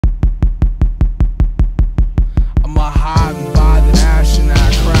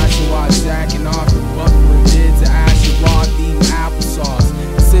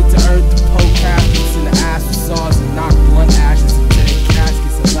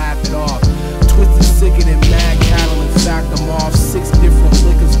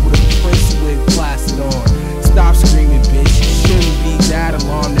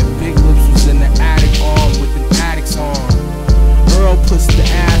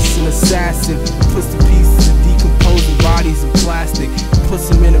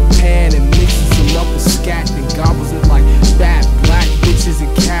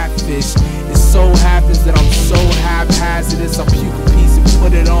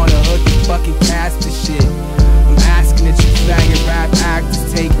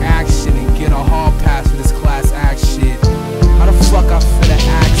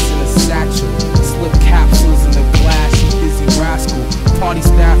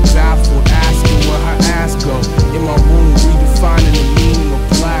baffled, asking where her ass go. In my room, redefining the meaning of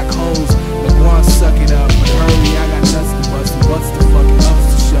black holes. Like, one, suck it up, but hurry, I got nuts to bust. And butts to fucking ups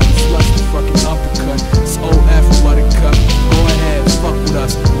to shut. Sluts to fucking uppercut. It's OF buttercup. Go ahead, fuck with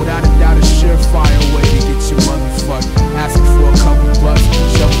us. Without a doubt, a surefire way to get your motherfucked. Asking for a couple bucks,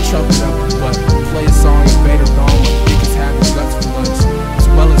 shove a trumpet up your butt. Play a song and bait it on. My dick is having guts for lunch. As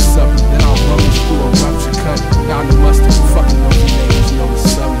well as supper, then I'll rummage through a rupture cut. Down the mustard, fucking know your names, you know the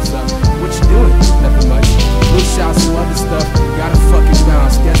summer's up. What you doing? Nothing much. We'll shout some other stuff. Gotta fucking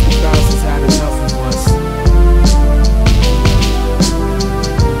bounce. Guess the bounce has had enough of us.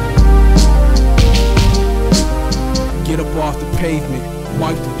 Get up off the pavement,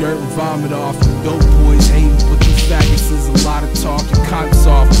 wipe the dirt and vomit off. Dope boys hating, but the faggots is a lot of talk. Your cotton's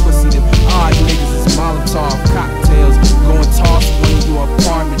off, pussy them odd niggas is Molotov cocktails. Going toss one in your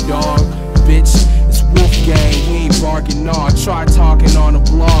apartment, dog. Bitch, it's Wolf Gang, we ain't barking, nah. Try talking on a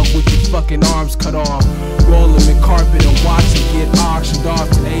blog with your fucking arms cut off. Roll them in carpet